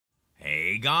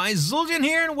guys, Zueljin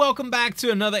here, and welcome back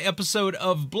to another episode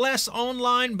of Bless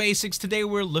Online Basics. Today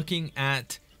we're looking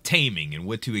at taming and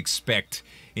what to expect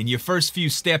in your first few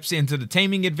steps into the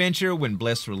taming adventure when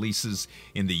Bless releases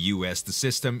in the US. The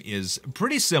system is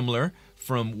pretty similar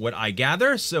from what I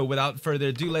gather, so without further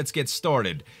ado, let's get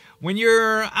started. When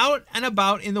you're out and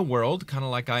about in the world, kind of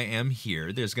like I am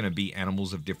here, there's going to be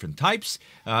animals of different types.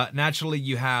 Naturally,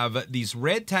 you have these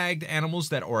red tagged animals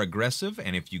that are aggressive,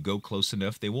 and if you go close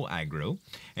enough, they will aggro.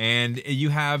 And you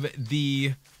have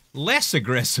the less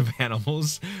aggressive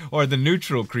animals, or the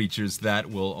neutral creatures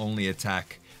that will only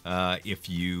attack if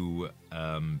you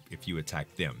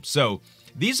attack them. So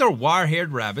these are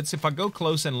wire-haired rabbits. If I go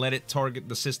close and let it target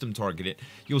the system target it,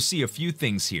 you'll see a few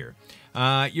things here.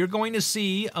 You're going to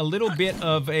see a little bit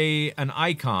of an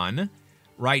icon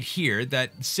right here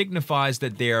that signifies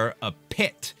that they're a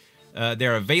pet.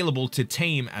 They're available to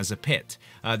tame as a pet.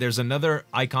 There's another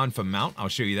icon for mount. I'll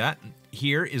show you that.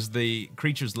 Here is the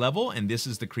creature's level, and this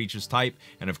is the creature's type,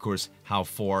 and of course, how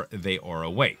far they are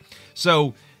away.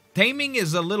 So taming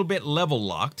is a little bit level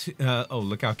locked. Oh,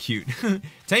 look how cute.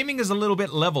 Taming is a little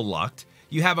bit level locked.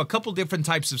 You have a couple different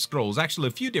types of scrolls, actually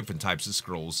a few different types of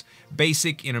scrolls,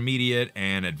 basic, intermediate,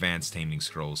 and advanced taming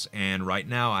scrolls. And right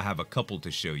now I have a couple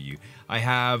to show you. I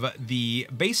have the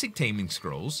basic taming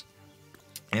scrolls,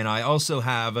 and I also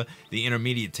have the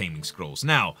intermediate taming scrolls.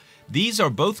 Now, these are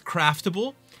both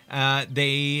craftable.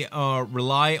 They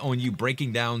rely on you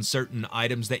breaking down certain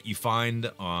items that you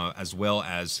find, as well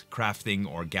as crafting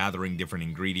or gathering different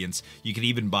ingredients. You can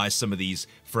even buy some of these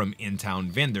from in-town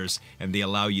vendors, and they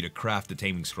allow you to craft the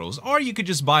taming scrolls, or you could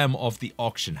just buy them off the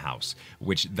auction house,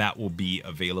 which that will be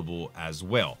available as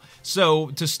well. So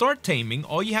to start taming,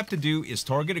 all you have to do is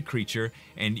target a creature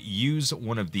and use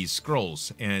one of these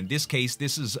scrolls. And in this case,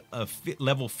 this is a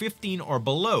level 15 or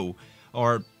below,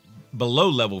 or below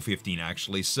level 15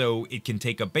 actually, so it can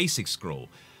take a basic scroll.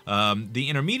 The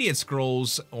intermediate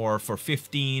scrolls are for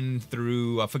 15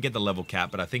 through, I forget the level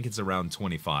cap, but I think it's around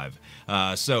 25.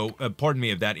 So pardon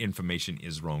me if that information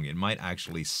is wrong. It might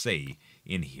actually say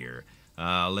in here.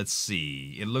 Let's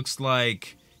see. It looks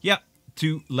like, yeah,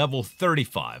 to level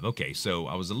 35. Okay, so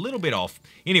I was a little bit off.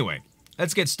 Anyway,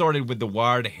 let's get started with the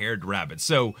wire-haired rabbit.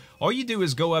 So all you do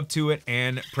is go up to it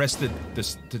and press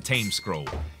the tame scroll.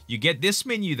 You get this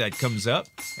menu that comes up,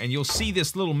 and you'll see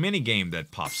this little mini game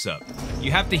that pops up. You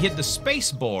have to hit the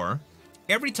space bar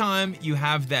every time you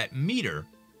have that meter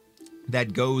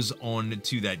that goes on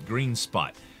to that green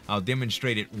spot. I'll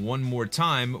demonstrate it one more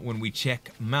time when we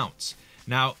check mounts.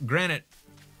 Now, granted,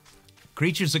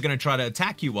 creatures are going to try to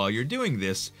attack you while you're doing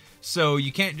this, so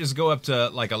you can't just go up to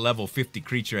like a level 50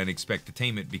 creature and expect to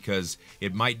tame it, because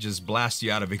it might just blast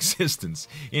you out of existence.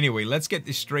 Anyway, let's get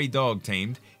this stray dog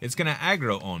tamed. It's gonna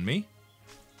aggro on me.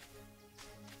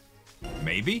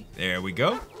 Maybe. There we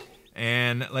go.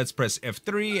 And let's press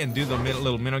F3 and do the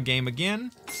little minnow game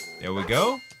again. There we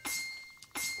go.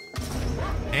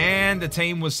 And the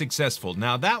tame was successful.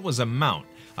 Now that was a mount.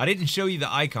 I didn't show you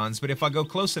the icons, but if I go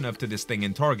close enough to this thing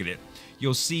and target it,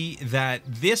 you'll see that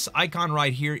this icon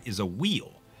right here is a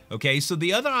wheel. Okay, so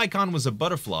the other icon was a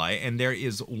butterfly, and there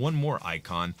is one more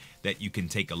icon that you can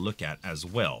take a look at as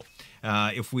well.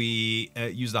 If we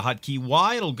use the hotkey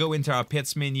Y, it'll go into our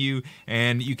pets menu,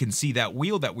 and you can see that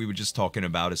wheel that we were just talking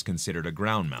about is considered a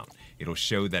ground mount. It'll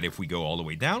show that if we go all the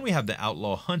way down, we have the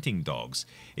outlaw hunting dogs.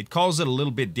 It calls it a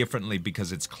little bit differently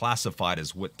because it's classified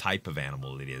as what type of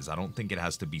animal it is. I don't think it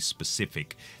has to be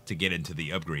specific to get into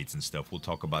the upgrades and stuff. We'll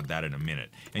talk about that in a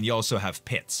minute. And you also have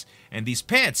pets. And these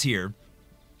pets here,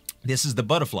 this is the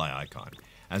butterfly icon,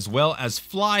 as well as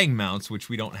flying mounts, which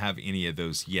we don't have any of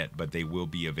those yet, but they will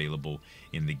be available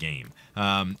in the game.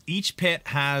 Each pet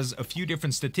has a few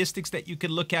different statistics that you can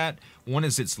look at. One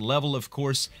is its level, of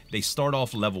course. They start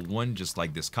off level 1, just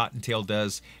like this cottontail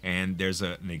does, and there's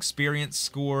an experience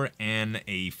score and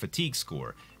a fatigue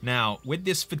score. Now, with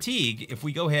this fatigue, if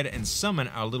we go ahead and summon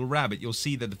our little rabbit, you'll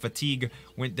see that the fatigue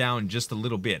went down just a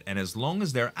little bit, and as long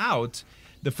as they're out,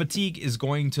 the fatigue is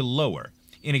going to lower.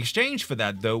 In exchange for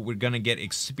that, though, we're going to get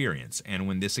experience. And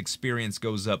when this experience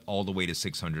goes up all the way to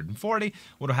 640,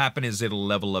 what will happen is it'll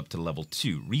level up to level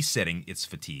 2, resetting its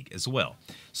fatigue as well.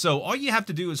 So all you have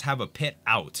to do is have a pet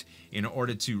out in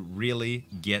order to really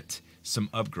get some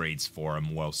upgrades for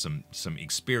them, well, some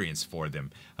experience for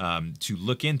them, to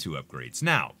look into upgrades.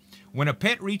 Now, when a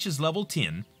pet reaches level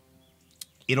 10,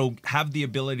 it'll have the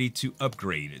ability to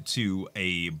upgrade to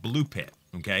a blue pet.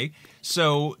 Okay,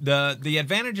 so the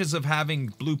advantages of having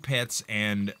blue pets,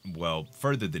 and well,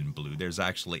 further than blue, there's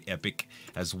actually epic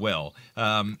as well,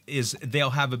 is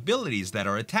they'll have abilities that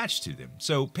are attached to them.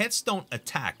 So pets don't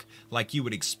attack like you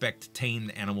would expect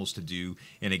tamed animals to do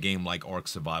in a game like Ark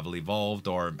Survival Evolved,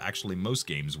 or actually most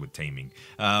games with taming.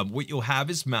 What you'll have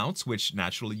is mounts, which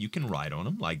naturally you can ride on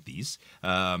them like these,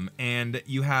 and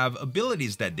you have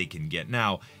abilities that they can get.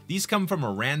 Now, these come from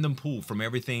a random pool from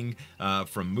everything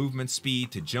from movement speed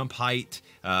to jump height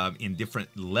in different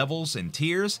levels and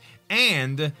tiers,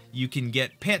 and you can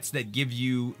get pets that give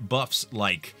you buffs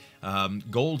like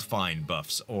gold find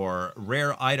buffs or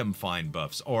rare item find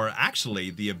buffs, or actually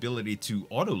the ability to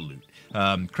auto loot.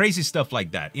 Crazy stuff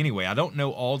like that. Anyway, I don't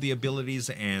know all the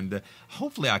abilities, and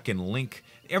hopefully I can link.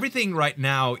 Everything right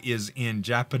now is in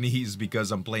Japanese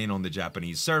because I'm playing on the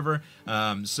Japanese server.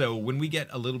 So when we get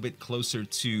a little bit closer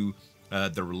to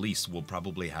the release, will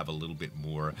probably have a little bit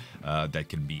more that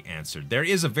can be answered. There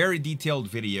is a very detailed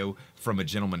video from a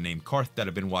gentleman named Carthh that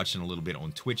I've been watching a little bit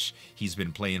on Twitch. He's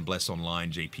been playing Bless Online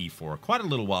JP for quite a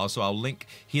little while, so I'll link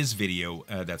his video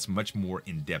that's much more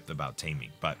in-depth about taming,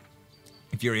 but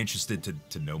if you're interested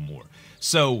to know more.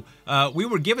 So we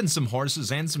were given some horses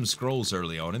and some scrolls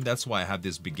early on, and that's why I have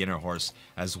this beginner horse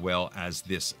as well as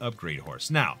this upgrade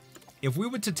horse. Now, if we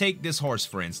were to take this horse,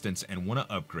 for instance, and want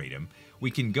to upgrade him, we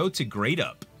can go to grade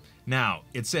up. Now,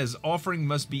 it says offering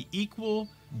must be equal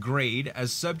grade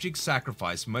as subject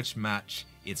sacrifice must match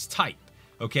its type.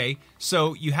 Okay,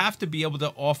 so you have to be able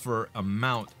to offer a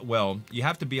mount. Well, you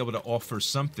have to be able to offer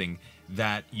something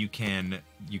that you can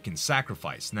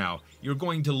sacrifice. Now, you're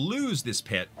going to lose this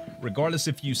pet regardless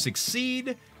if you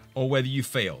succeed or whether you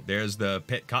fail. There's the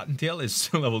pet Cottontail,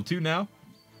 is level 2 now.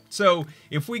 So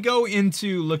if we go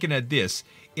into looking at this,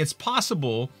 it's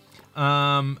possible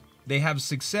they have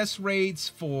success rates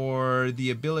for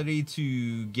the ability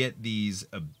to get these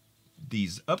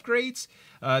upgrades.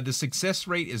 The success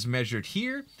rate is measured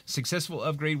here. Successful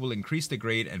upgrade will increase the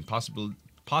grade and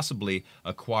possibly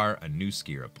acquire a new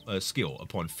skill.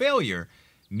 Upon failure,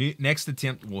 next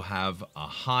attempt will have a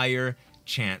higher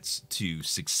chance to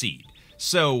succeed.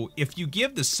 So if you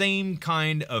give the same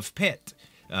kind of pet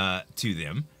to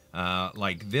them,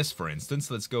 like this, for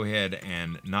instance, let's go ahead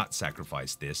and not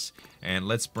sacrifice this, and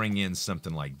let's bring in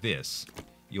something like this.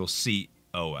 You'll see,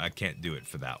 oh, I can't do it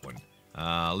for that one.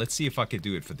 Let's see if I could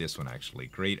do it for this one, actually.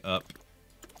 Grade up.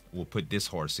 We'll put this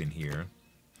horse in here.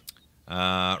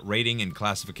 Rating and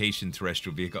classification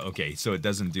terrestrial vehicle. Okay, so it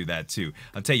doesn't do that too.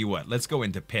 I'll tell you what, let's go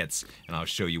into pets and I'll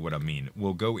show you what I mean.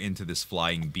 We'll go into this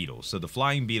flying beetle. So the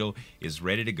flying beetle is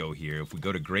ready to go here. If we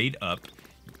go to grade up,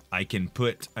 I can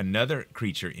put another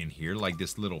creature in here, like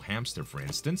this little hamster, for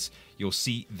instance. You'll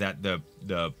see that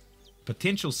the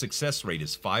potential success rate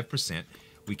is 5%.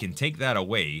 We can take that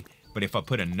away, but if I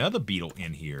put another beetle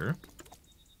in here,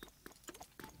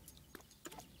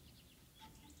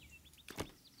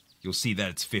 you'll see that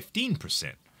it's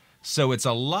 15%. So it's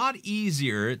a lot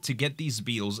easier to get these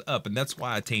beetles up, and that's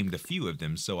why I tamed a few of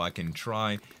them, so I can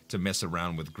try to mess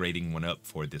around with grading one up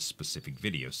for this specific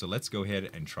video. So let's go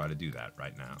ahead and try to do that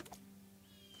right now.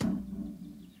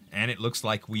 And it looks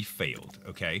like we failed,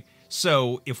 okay?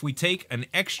 So if we take an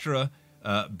extra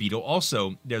beetle,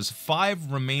 also, there's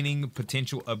 5 remaining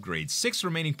potential upgrades, 6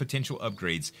 remaining potential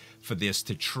upgrades for this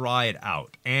to try it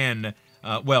out. And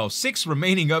well, 6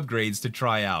 remaining upgrades to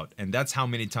try out, and that's how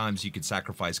many times you could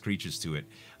sacrifice creatures to it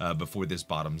before this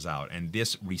bottoms out, and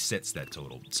this resets that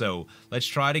total. So let's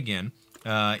try it again.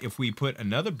 If we put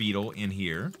another beetle in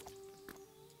here,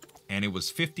 and it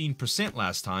was 15%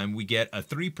 last time, we get a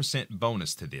 3%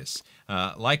 bonus to this.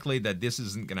 Likely that this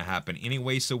isn't going to happen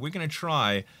anyway, so we're going to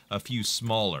try a few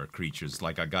smaller creatures.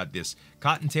 Like I got this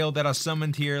Cottontail that I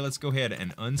summoned here. Let's go ahead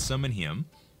and unsummon him.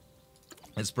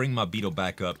 Let's bring my beetle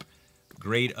back up.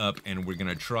 Grade up, and we're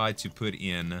going to try to put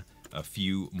in a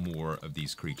few more of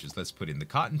these creatures. Let's put in the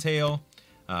Cottontail.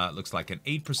 Looks like an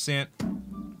 8%.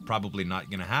 Probably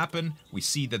not going to happen. We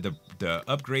see that the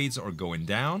upgrades are going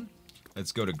down.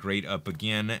 Let's go to grade up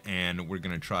again, and we're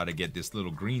going to try to get this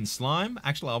little green slime.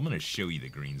 Actually, I'm going to show you the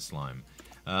green slime.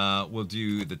 We'll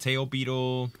do the tail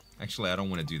beetle. Actually, I don't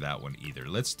want to do that one either.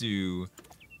 Let's do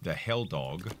the hell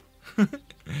dog.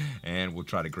 And we'll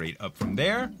try to grade up from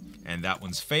there, and that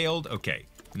one's failed. Okay,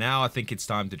 now I think it's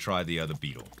time to try the other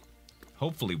beetle.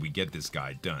 Hopefully we get this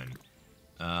guy done.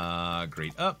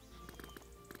 Grade up.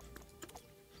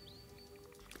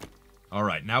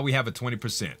 Alright, now we have a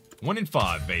 20%. 1 in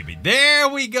 5, baby. There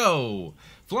we go!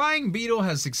 Flying Beetle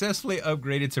has successfully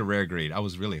upgraded to rare grade. I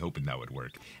was really hoping that would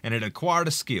work. And it acquired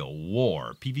a skill,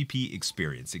 War, PvP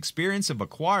experience. Experience of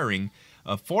acquiring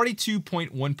a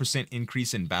 42.1%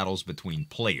 increase in battles between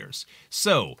players.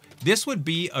 So this would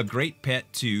be a great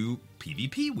pet to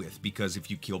PvP with, because if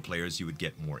you kill players, you would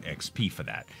get more XP for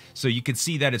that. So you can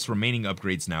see that its remaining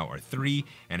upgrades now are 3,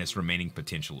 and its remaining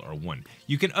potential are 1.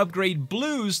 You can upgrade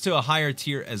blues to a higher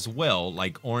tier as well,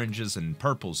 like oranges and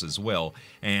purples as well,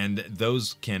 and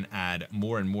those can add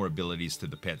more and more abilities to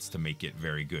the pets to make it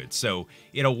very good. So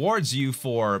it awards you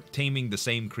for taming the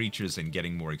same creatures and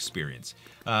getting more experience.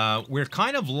 We're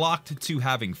kind of locked to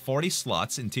having 40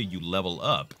 slots until you level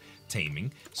up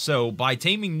taming. So by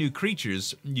taming new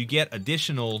creatures, you get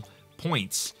additional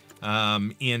points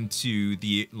into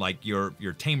the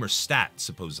your tamer stat,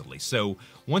 supposedly. So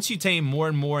once you tame more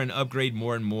and more and upgrade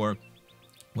more and more,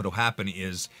 what'll happen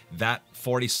is that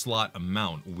 40 slot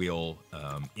amount will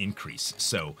increase.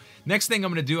 So next thing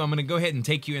I'm going to do, I'm going to go ahead and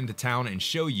take you into town and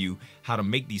show you how to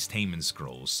make these taming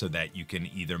scrolls so that you can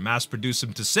either mass produce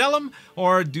them to sell them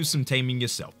or do some taming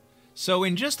yourself. So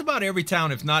in just about every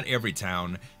town, if not every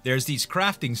town, there's these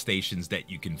crafting stations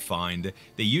that you can find.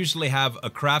 They usually have a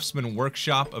craftsman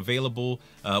workshop available,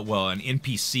 well, an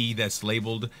NPC that's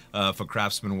labeled for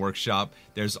craftsman workshop.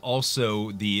 There's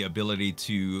also the ability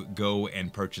to go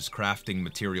and purchase crafting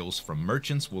materials from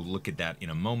merchants. We'll look at that in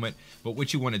a moment. But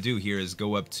what you want to do here is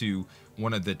go up to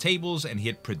one of the tables and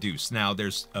hit produce. Now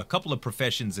there's a couple of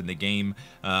professions in the game,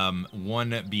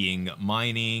 one being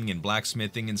mining and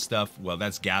blacksmithing and stuff. Well,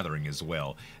 that's gathering as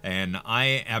well, and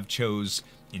I have chose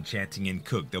enchanting and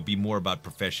cook. There'll be more about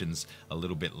professions a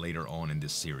little bit later on in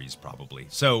this series probably.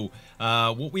 So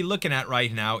what we're looking at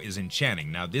right now is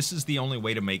enchanting. Now this is the only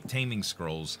way to make taming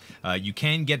scrolls. You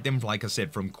can get them, like I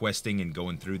said, from questing and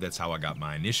going through. That's how I got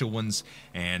my initial ones,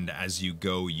 and as you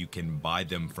go you can buy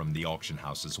them from the auction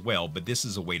house as well, but this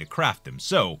is a way to craft them.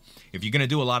 So if you're gonna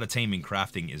do a lot of taming,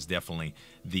 crafting is definitely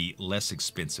the less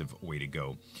expensive way to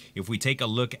go. If we take a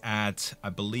look at, I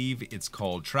believe it's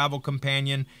called Travel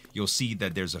Companion, you'll see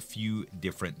that there's a few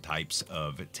different types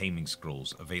of taming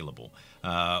scrolls available.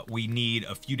 We need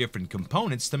a few different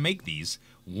components to make these,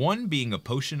 one being a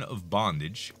potion of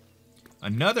bondage,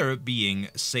 another being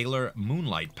sailor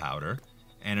moonlight powder,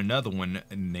 and another one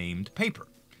named paper.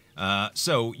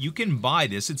 So you can buy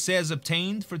this. It says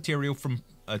attained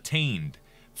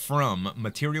from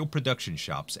material production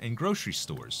shops and grocery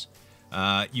stores.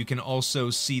 You can also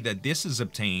see that this is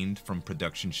obtained from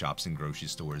production shops and grocery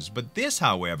stores, but this,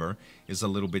 however, is a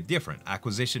little bit different.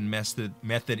 Acquisition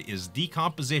method is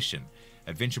decomposition.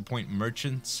 Adventure point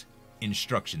merchants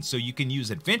instructions. So you can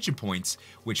use adventure points,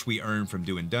 which we earn from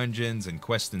doing dungeons and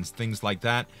quests and things like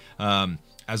that,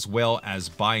 as well as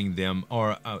buying them,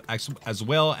 or as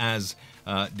well as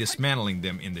dismantling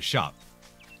them in the shop.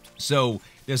 So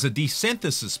there's a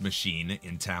desynthesis machine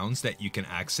in towns that you can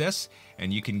access,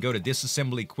 and you can go to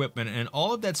disassemble equipment, and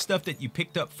all of that stuff that you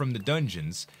picked up from the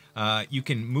dungeons, you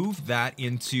can move that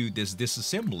into this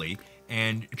disassembly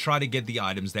and try to get the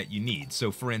items that you need.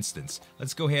 So for instance,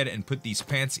 let's go ahead and put these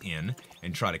pants in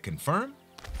and try to confirm.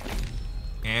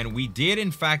 And we did in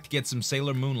fact get some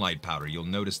Sailor Moonlight powder. You'll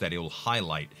notice that it will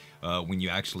highlight when you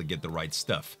actually get the right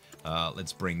stuff.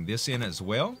 Let's bring this in as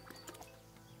well.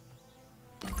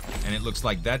 And it looks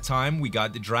like that time we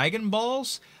got the Dragon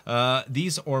Balls.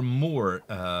 These are more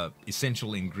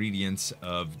essential ingredients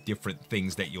of different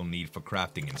things that you'll need for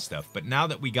crafting and stuff. But now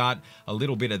that we got a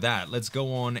little bit of that, let's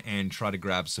go on and try to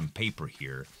grab some paper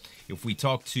here. If we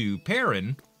talk to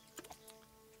Perrin,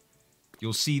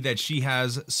 you'll see that she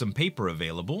has some paper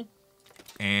available,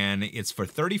 and it's for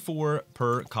 34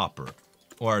 per copper,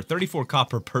 or 34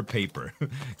 copper per paper.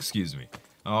 Excuse me.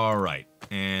 All right,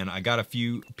 and I got a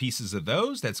few pieces of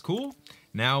those. That's cool.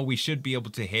 Now we should be able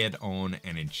to head on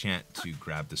and enchant to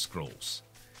grab the scrolls.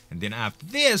 And then after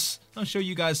this, I'll show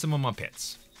you guys some of my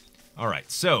pets. All right,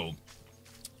 so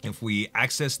if we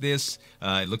access this,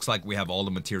 it looks like we have all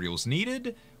the materials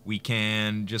needed. We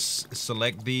can just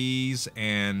select these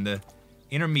and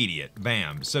intermediate,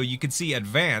 bam. So you can see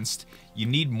advanced, you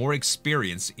need more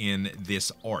experience in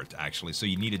this art actually, so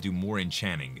you need to do more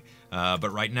enchanting.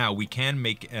 But right now we can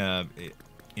make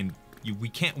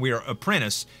we're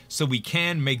apprentice, so we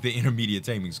can make the intermediate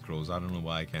taming scrolls. I don't know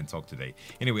why I can't talk today.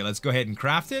 Anyway, let's go ahead and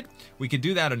craft it. We could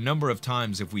do that a number of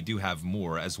times if we do have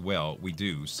more as well. We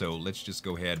do, so let's just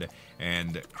go ahead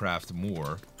and craft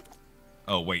more.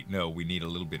 Oh wait, no, we need a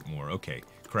little bit more. Okay,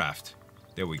 craft.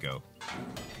 There we go.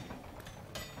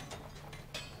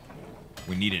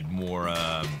 We needed more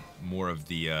of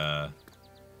the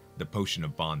potion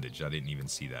of bondage. I didn't even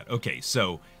see that. Okay,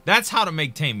 so that's how to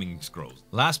make taming scrolls.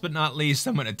 Last but not least,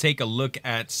 I'm going to take a look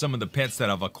at some of the pets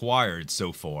that I've acquired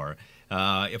so far.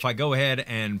 If I go ahead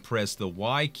and press the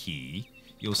Y key,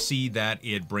 you'll see that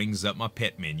it brings up my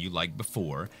pet menu like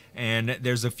before. And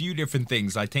there's a few different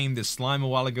things. I tamed this slime a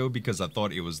while ago because I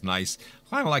thought it was nice.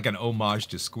 Kind of like an homage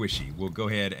to Squishy. We'll go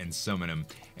ahead and summon him.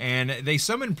 And they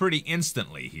summon pretty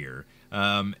instantly here.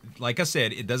 Like I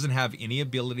said, it doesn't have any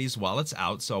abilities while it's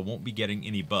out, so I won't be getting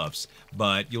any buffs.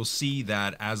 But you'll see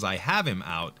that as I have him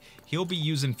out, he'll be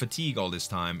using fatigue all this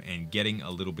time and getting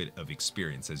a little bit of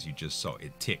experience, as you just saw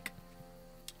it tick.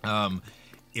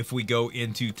 If we go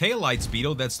into Taillight's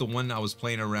Beetle, that's the one I was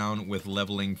playing around with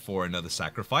leveling for another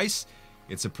sacrifice.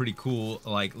 It's a pretty cool,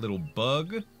 like, little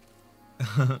bug.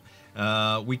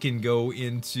 We can go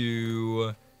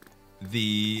into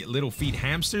the Little Feet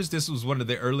Hamsters. This was one of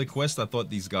the early quests. I thought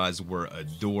these guys were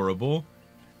adorable.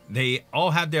 They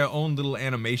all have their own little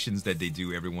animations that they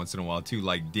do every once in a while too,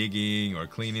 like digging or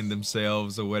cleaning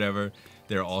themselves or whatever.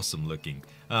 They're awesome looking.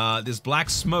 This black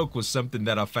smoke was something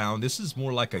that I found. This is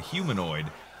more like a humanoid.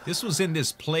 This was in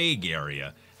this plague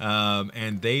area.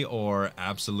 And they are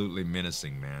absolutely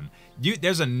menacing, man.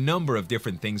 There's a number of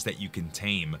different things that you can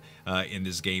tame in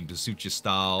this game to suit your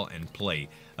style and play.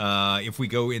 If we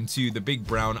go into the big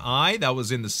brown eye, that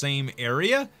was in the same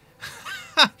area.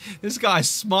 This guy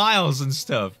smiles and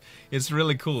stuff. It's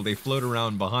really cool. They float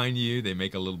around behind you. They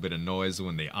make a little bit of noise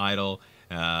when they idle.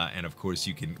 And of course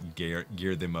you can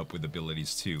gear them up with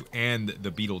abilities too. And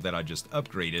the beetle that I just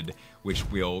upgraded, which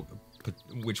will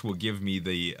give me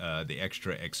the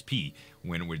extra XP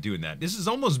when we're doing that. This is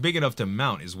almost big enough to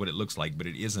mount is what it looks like, but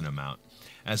it isn't a mount.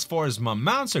 As far as my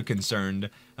mounts are concerned,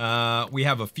 we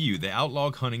have a few. The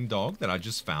Outlaw Hunting Dog that I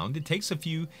just found. It takes a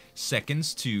few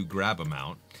seconds to grab a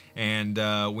mount. And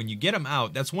when you get them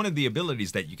out, that's one of the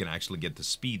abilities that you can actually get to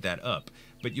speed that up.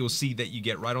 But you'll see that you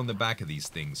get right on the back of these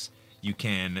things. You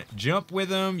can jump with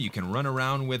them, you can run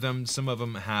around with them. Some of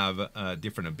them have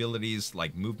different abilities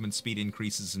like movement speed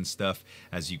increases and stuff,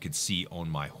 as you can see on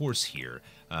my horse here.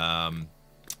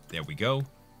 There we go.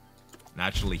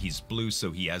 Naturally, he's blue,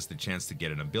 so he has the chance to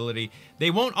get an ability.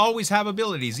 They won't always have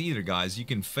abilities either, guys. You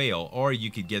can fail, or you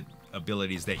could get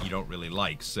abilities that you don't really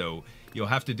like. So you'll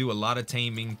have to do a lot of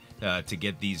taming to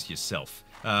get these yourself.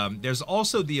 There's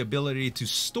also the ability to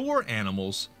store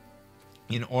animals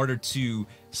in order to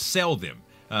sell them.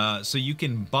 So you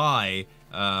can buy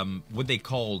what they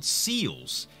call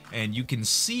seals, and you can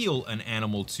seal an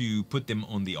animal to put them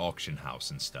on the auction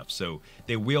house and stuff. So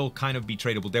they will kind of be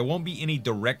tradable. There won't be any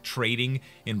direct trading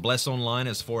in Bless Online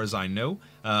as far as I know.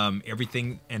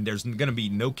 Everything, and there's going to be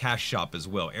no cash shop as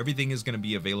well. Everything is going to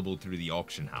be available through the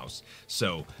auction house.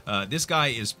 So this guy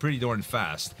is pretty darn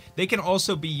fast. They can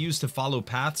also be used to follow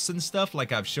paths and stuff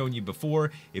like I've shown you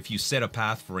before. If you set a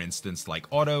path, for instance, like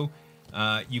auto,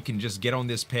 you can just get on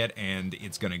this pet and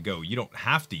it's gonna go. You don't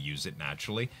have to use it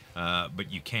naturally,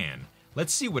 but you can.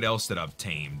 Let's see what else that I've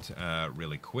tamed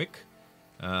really quick.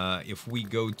 If we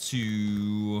go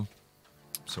to...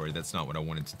 Sorry, that's not what I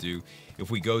wanted to do. If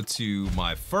we go to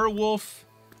my fur wolf...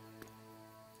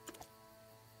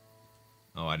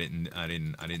 Oh, I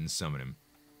didn't summon him.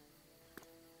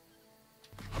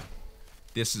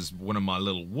 This is one of my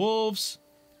little wolves.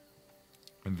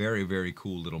 A very, very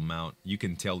cool little mount. You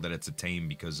can tell that it's a tame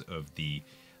because of the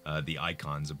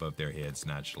icons above their heads,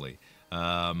 naturally.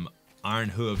 Iron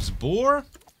Hooves Boar.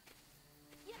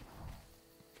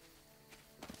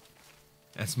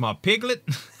 That's my piglet.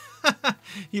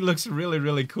 He looks really,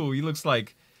 really cool. He looks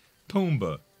like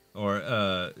Pumbaa. Or,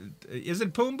 is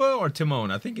it Pumbaa or Timon?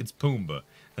 I think it's Pumbaa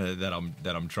that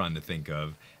I'm trying to think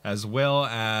of. As well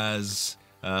as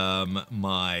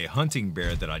my hunting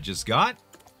bear that I just got.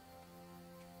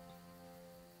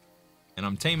 And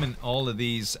I'm taming all of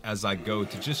these as I go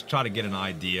to just try to get an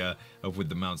idea of what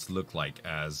the mounts look like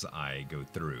as I go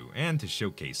through. And to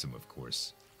showcase them, of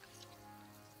course.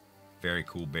 Very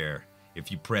cool bear.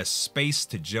 If you press space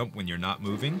to jump when you're not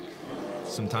moving,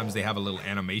 sometimes they have a little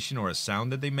animation or a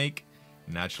sound that they make.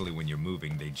 Naturally, when you're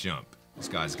moving, they jump. This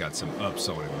guy's got some ups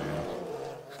on him,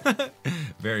 man.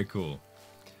 Very cool.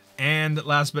 And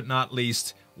last but not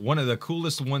least, one of the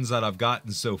coolest ones that I've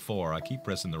gotten so far, I keep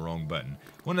pressing the wrong button.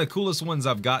 One of the coolest ones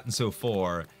I've gotten so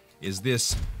far is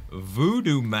this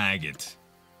voodoo maggot.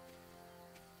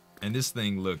 And this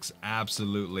thing looks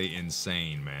absolutely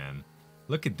insane, man.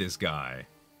 Look at this guy.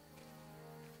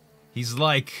 He's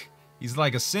like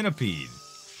a centipede.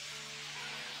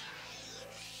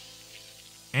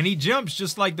 And he jumps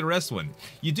just like the rest one.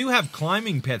 You do have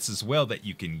climbing pets as well that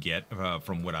you can get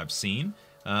from what I've seen.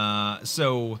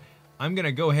 So I'm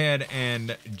gonna go ahead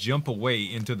and jump away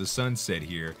into the sunset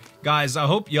here. Guys, I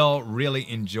hope y'all really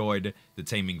enjoyed the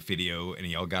taming video and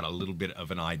y'all got a little bit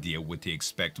of an idea what to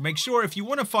expect. Make sure if you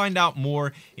want to find out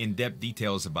more in-depth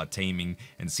details about taming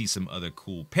and see some other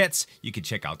cool pets, you can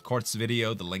check out Carth's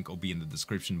video. The link will be in the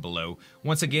description below.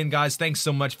 Once again, guys, thanks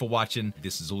so much for watching.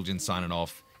 This is Zueljin signing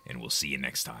off, and we'll see you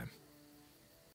next time.